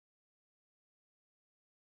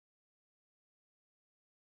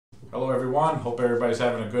Hello everyone, hope everybody's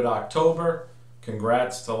having a good October.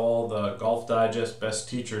 Congrats to all the Golf Digest best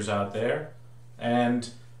teachers out there. And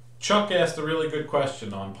Chuck asked a really good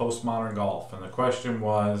question on postmodern golf, and the question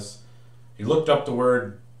was, he looked up the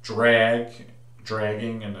word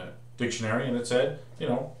dragging in a dictionary, and it said,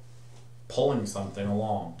 pulling something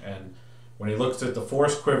along. And when he looks at the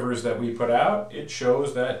force quivers that we put out, it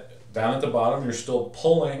shows that down at the bottom you're still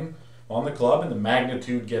pulling on the club and the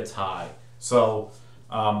magnitude gets high. So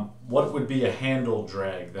what would be a handle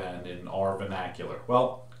drag then in our vernacular?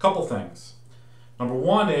 Well, a couple things. Number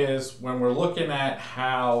one is when we're looking at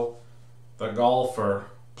how the golfer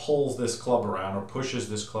pulls this club around or pushes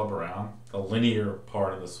this club around, the linear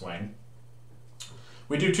part of the swing,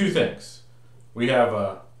 we do two things. We have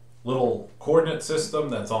a little coordinate system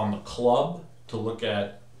that's on the club to look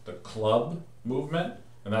at the club movement,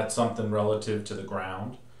 and that's something relative to the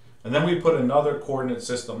ground. And then we put another coordinate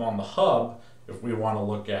system on the hub if we want to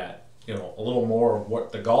look at, a little more of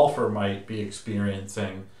what the golfer might be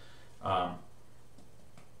experiencing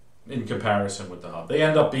in comparison with the hub. They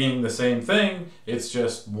end up being the same thing, it's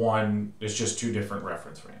just two different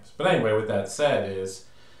reference frames. But anyway, with that said, is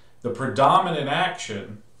the predominant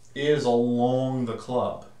action is along the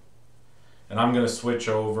club. And I'm going to switch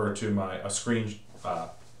over to a screen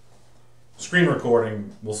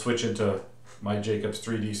recording. We'll switch into my Jacobs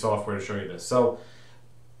 3D software to show you this. So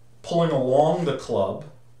pulling along the club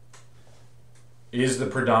is the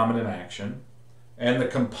predominant action, and the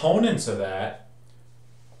components of that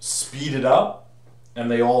speed it up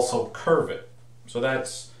and they also curve it. So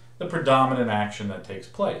that's the predominant action that takes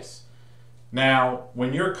place. Now,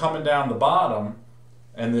 when you're coming down the bottom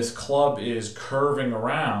and this club is curving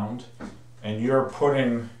around and you're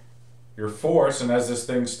putting your force, and as this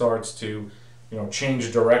thing starts to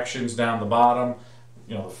change directions down the bottom,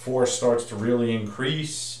 the force starts to really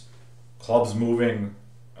increase, club's moving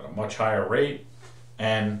at a much higher rate,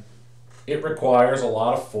 and it requires a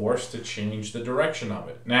lot of force to change the direction of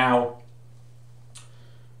it. Now,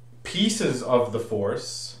 pieces of the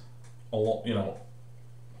force, along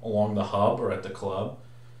the hub or at the club,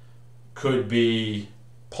 could be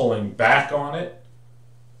pulling back on it,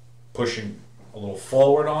 pushing a little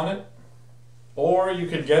forward on it, or you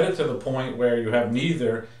could get it to the point where you have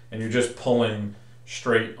neither and you're just pulling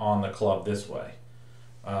straight on the club this way.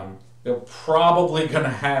 They're probably going to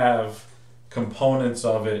have components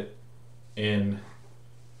of it in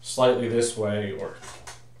slightly this way or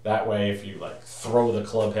that way if you throw the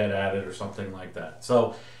club head at it or something like that.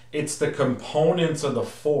 So it's the components of the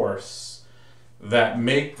force that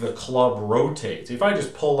make the club rotate. If I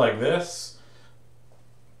just pull like this,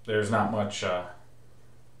 there's not much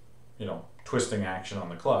twisting action on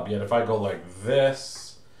the club. Yet if I go like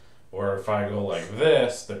this, or if I go like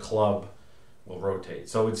this, the club will rotate.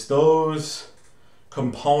 So it's those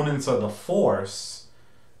components of the force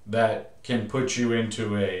that can put you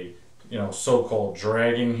into a so-called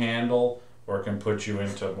dragging handle, or it can put you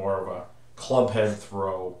into more of a club head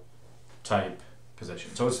throw type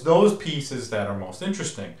position. So it's those pieces that are most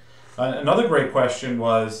interesting. Another great question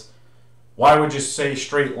was, why would you say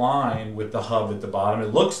straight line with the hub at the bottom?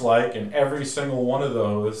 It looks like in every single one of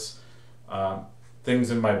those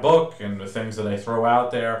things in my book and the things that I throw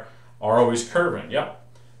out there are always curving. Yep.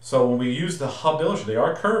 So when we use the hub illusion, they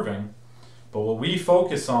are curving, but what we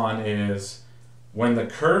focus on is when the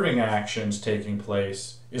curving action's taking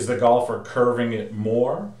place, is the golfer curving it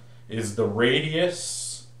more? Is the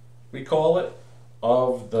radius, we call it,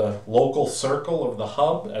 of the local circle of the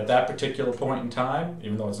hub at that particular point in time,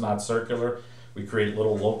 even though it's not circular, we create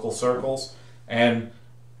little local circles. And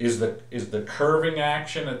is the curving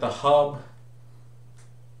action at the hub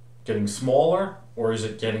getting smaller, or is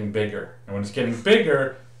it getting bigger? And when it's getting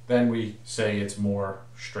bigger, then we say it's more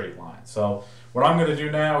straight line. So what I'm going to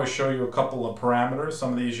do now is show you a couple of parameters.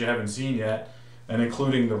 Some of these you haven't seen yet, and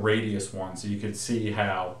including the radius one, so you could see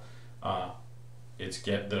how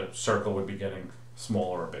the circle would be getting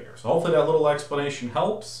smaller or bigger. So hopefully that little explanation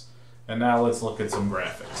helps. And now let's look at some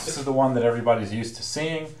graphics. This is the one that everybody's used to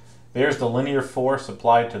seeing. There's the linear force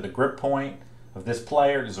applied to the grip point of this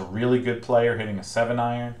player. Is a really good player hitting a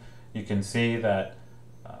 7-iron. You can see that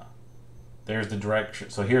there's the direction.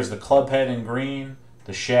 So here's the club head in green.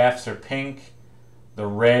 The shafts are pink. The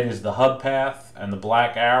red is the hub path, and the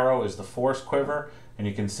black arrow is the force quiver. And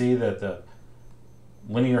you can see that the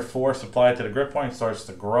linear force applied to the grip point starts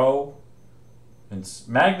to grow in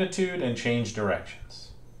magnitude and change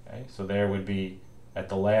directions. Okay, so there would be at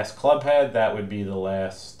the last club head, that would be the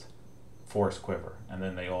last force quiver, and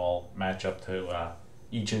then they all match up to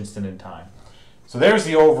each instant in time. So there's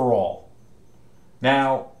the overall.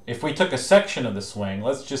 Now, if we took a section of the swing,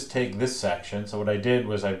 let's just take this section. So what I did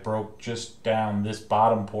was I broke just down this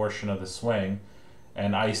bottom portion of the swing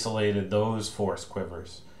and isolated those force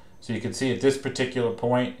quivers. So you can see at this particular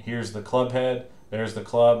point, here's the club head, there's the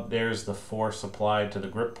club, there's the force applied to the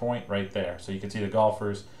grip point right there. So you can see the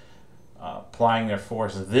golfers applying their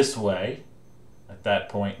force this way at that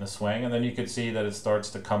point in the swing, and then you can see that it starts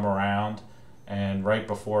to come around, and right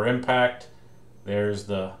before impact, there's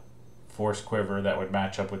the force quiver that would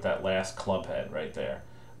match up with that last club head right there.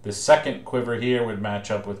 The second quiver here would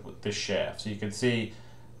match up with this shaft. So you can see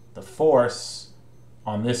the force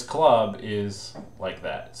on this club is like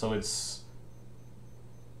that. So it's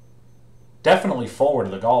definitely forward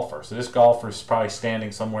of the golfer. So this golfer is probably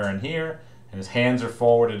standing somewhere in here, and his hands are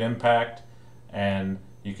forward at impact, and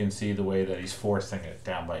you can see the way that he's forcing it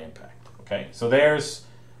down by impact. Okay, so there's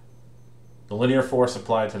the linear force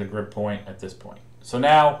applied to the grip point at this point. So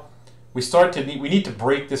now we need to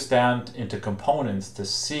break this down into components to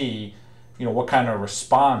see, what kind of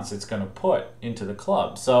response it's going to put into the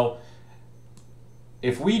club. So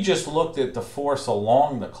if we just looked at the force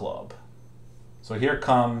along the club, so here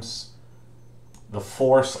comes the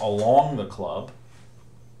force along the club,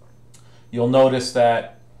 you'll notice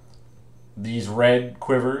that these red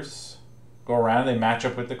quivers go around, they match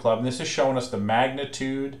up with the club, and this is showing us the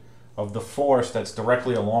magnitude of the force that's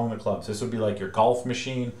directly along the club. So this would be like your golf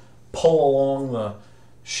machine, pull along the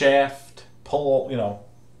shaft, pull an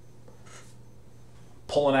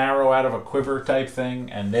arrow out of a quiver type thing,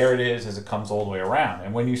 and there it is as it comes all the way around.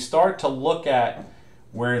 And when you start to look at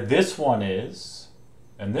where this one is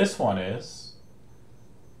and this one is,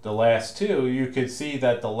 the last two, you could see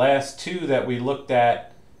that the last two that we looked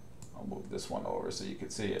at, I'll move this one over so you can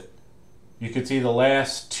see it. You could see the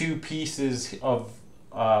last two pieces of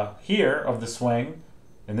here of the swing.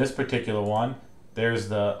 In this particular one, there's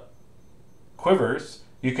the quivers.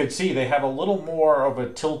 You could see they have a little more of a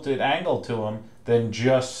tilted angle to them than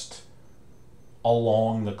just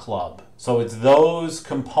along the club. So it's those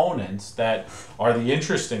components that are the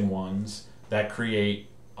interesting ones that create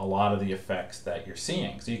a lot of the effects that you're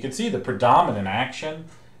seeing. So you can see the predominant action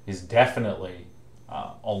is definitely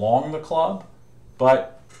along the club,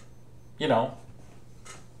 but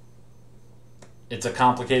it's a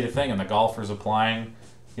complicated thing, and the golfer's applying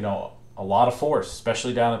a lot of force,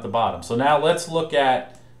 especially down at the bottom. So now let's look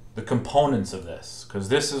at the components of this, because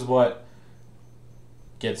this is what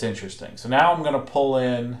gets interesting. So now I'm going to pull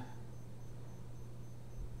in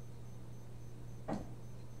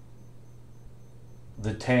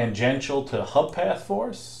the tangential to hub path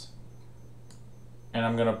force, and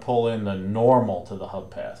I'm going to pull in the normal to the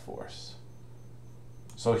hub path force.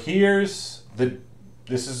 So here's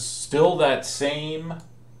this is still that same,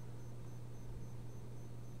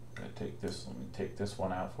 let me take this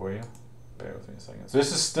one out for you. Bear with me a second. So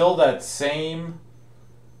this is still that same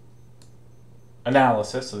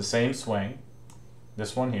analysis, so the same swing,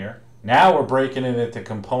 this one here. Now we're breaking it into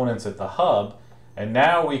components at the hub, and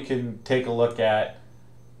now we can take a look at,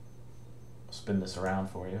 spin this around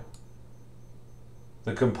for you,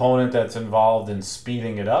 the component that's involved in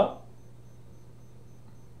speeding it up,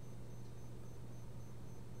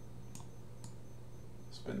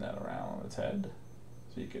 spin that around on its head.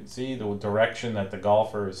 So you can see the direction that the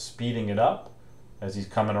golfer is speeding it up as he's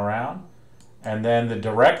coming around, and then the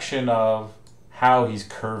direction of how he's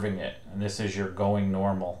curving it, and this is your going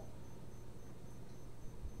normal.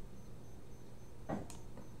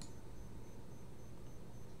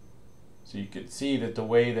 So you can see that the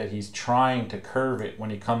way that he's trying to curve it when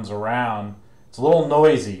he comes around, it's a little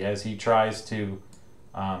noisy as he tries to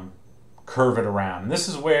curve it around. And this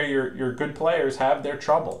is where your good players have their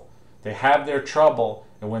trouble. They have their trouble,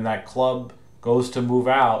 and when that club goes to move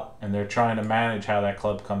out, and they're trying to manage how that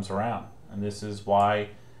club comes around. And this is why,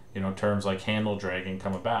 terms like handle dragging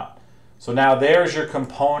come about. So now there's your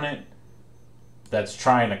component that's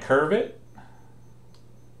trying to curve it.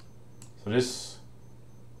 So this,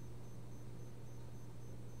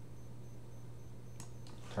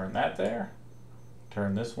 turn that there,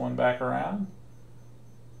 turn this one back around.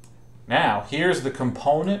 Now, here's the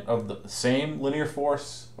component of the same linear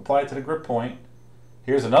force applied to the grip point.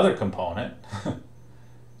 Here's another component,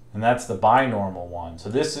 and that's the binormal one. So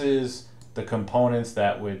this is the components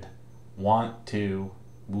that would want to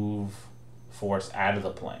move force out of the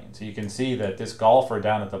plane. So you can see that this golfer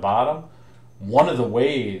down at the bottom, one of the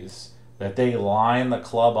ways that they line the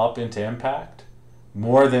club up into impact,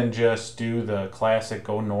 more than just do the classic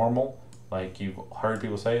go normal, like you've heard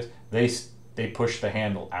people say, is they push the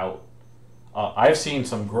handle out. I've seen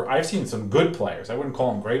some good players. I wouldn't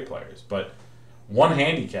call them great players, but one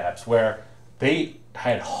handicaps where they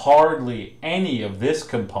had hardly any of this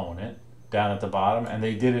component down at the bottom, and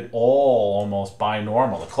they did it all almost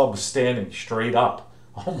binormal. The club was standing straight up,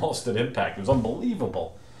 almost at impact. It was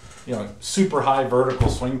unbelievable. You know, super high vertical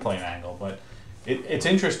swing plane angle. But it's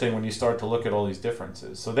interesting when you start to look at all these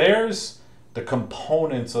differences. So there's the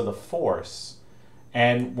components of the force.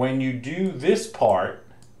 And when you do this part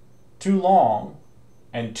too long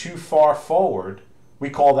and too far forward, we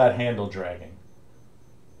call that handle dragging.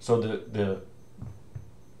 So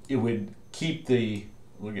it would keep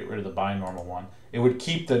we'll get rid of the binormal one. It would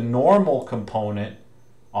keep the normal component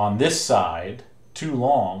on this side too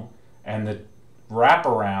long, and the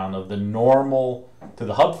wraparound of the normal to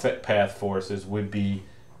the hub path forces would be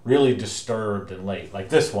really disturbed and late, like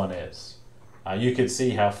this one is. You could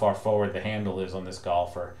see how far forward the handle is on this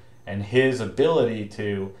golfer, and his ability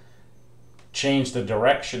to change the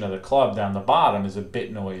direction of the club down the bottom is a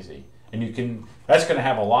bit noisy. And that's going to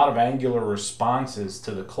have a lot of angular responses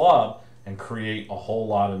to the club and create a whole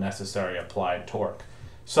lot of necessary applied torque.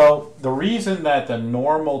 So the reason that the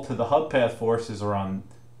normal to the hub path forces are on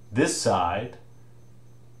this side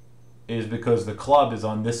is because the club is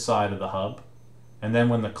on this side of the hub. And then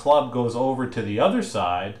when the club goes over to the other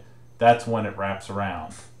side, that's when it wraps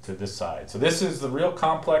around to this side. So this is the real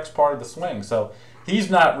complex part of the swing. So he's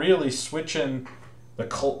not really switching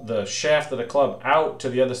the shaft of the club out to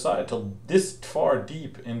the other side till this far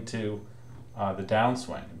deep into the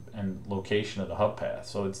downswing and location of the hub path.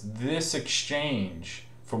 So it's this exchange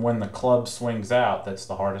from when the club swings out that's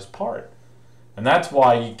the hardest part. And that's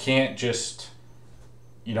why you can't just,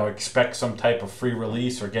 you know, expect some type of free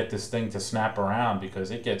release or get this thing to snap around, because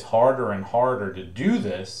it gets harder and harder to do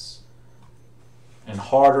this and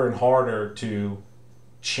harder to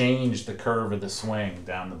change the curve of the swing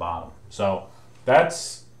down the bottom. So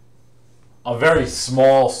that's a very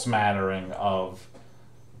small smattering of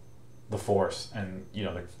the force and, you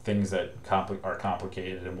know, the things that are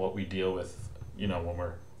complicated and what we deal with, you know, when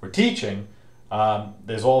we're teaching.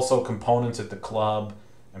 There's also components at the club,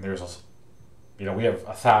 and there's, you know, we have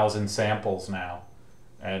 1,000 samples now,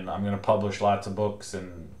 and I'm going to publish lots of books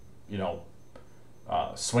and, you know,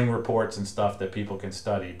 swing reports and stuff that people can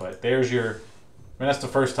study. But there's that's the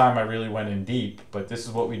first time I really went in deep, but this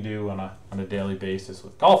is what we do on a daily basis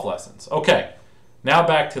with golf lessons. Okay, now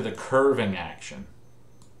back to the curving action.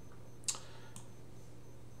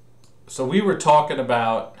 So we were talking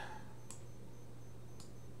about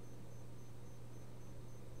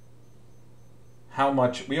how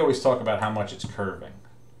much, we always talk about how much it's curving.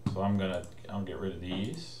 So I'll get rid of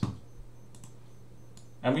these.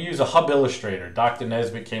 And we use a hub illustrator. Dr.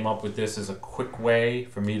 Nesbitt came up with this as a quick way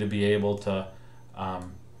for me to be able to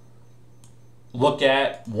look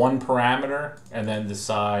at one parameter and then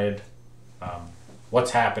decide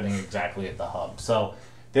what's happening exactly at the hub. So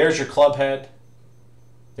there's your club head,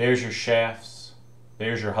 there's your shafts,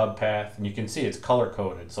 there's your hub path, and you can see it's color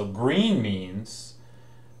coded. So green means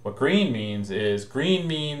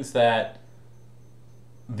that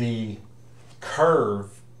the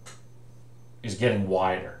curve is getting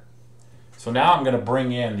wider. So now I'm going to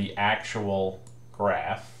bring in the actual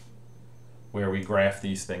graph where we graph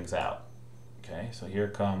these things out. Okay, so here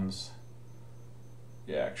comes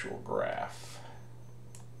the actual graph.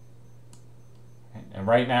 Okay, and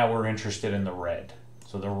right now we're interested in the red.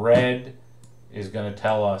 So the red is going to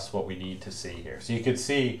tell us what we need to see here. So you could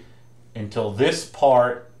see until this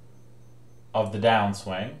part of the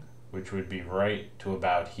downswing, which would be right to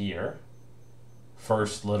about here,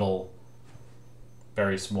 first little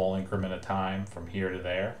very small increment of time from here to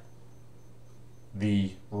there,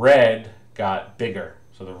 the red got bigger.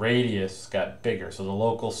 So the radius got bigger. So the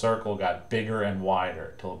local circle got bigger and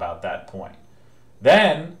wider till about that point.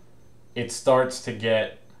 Then it starts to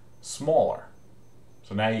get smaller.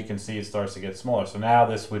 So now you can see it starts to get smaller. So now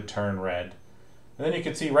this would turn red. And then you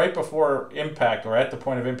can see right before impact, or at the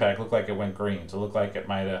point of impact, looked like it went green. So it looked like it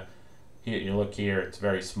might have, you look here, it's a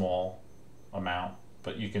very small amount,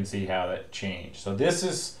 but you can see how that changed. So this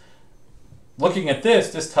is, looking at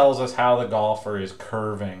this tells us how the golfer is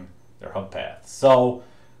curving their hub path. So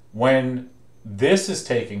when this is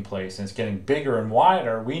taking place and it's getting bigger and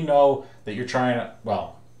wider, we know that you're trying to,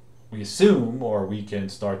 well, we assume, or we can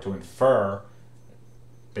start to infer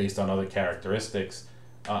based on other characteristics,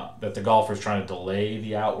 that the golfer is trying to delay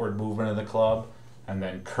the outward movement of the club, and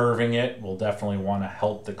then curving it will definitely want to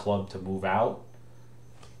help the club to move out.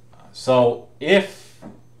 So if,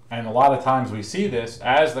 and a lot of times we see this,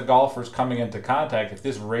 as the golfer's coming into contact, if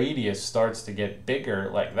this radius starts to get bigger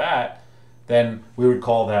like that, then we would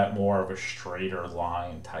call that more of a straighter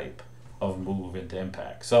line type of move into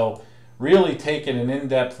impact. So really taken an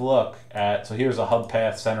in-depth look at, so here's a hub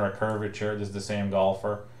path center of curvature. This is the same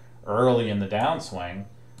golfer early in the downswing,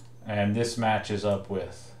 and this matches up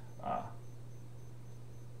with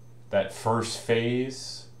that first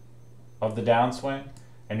phase of the downswing.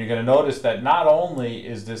 And you're going to notice that not only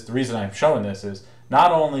is this, the reason I'm showing this is,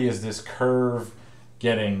 not only is this curve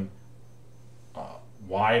getting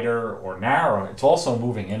wider or narrow, it's also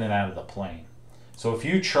moving in and out of the plane. So if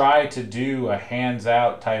you try to do a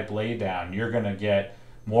hands-out type laydown, you're going to get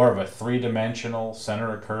more of a three-dimensional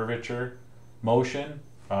center of curvature motion,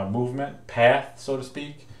 movement, path, so to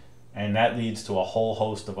speak, and that leads to a whole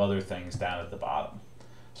host of other things down at the bottom.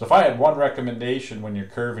 So if I had one recommendation when you're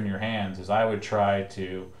curving your hands, is I would try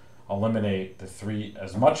to eliminate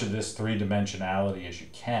as much of this three-dimensionality as you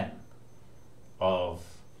can of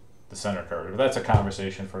the center curve. But that's a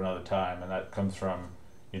conversation for another time, and that comes from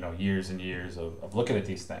years and years of looking at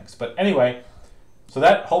these things. But anyway, so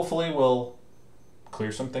that hopefully will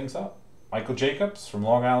clear some things up. Michael Jacobs from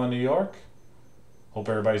Long Island, New York. Hope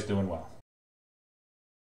everybody's doing well.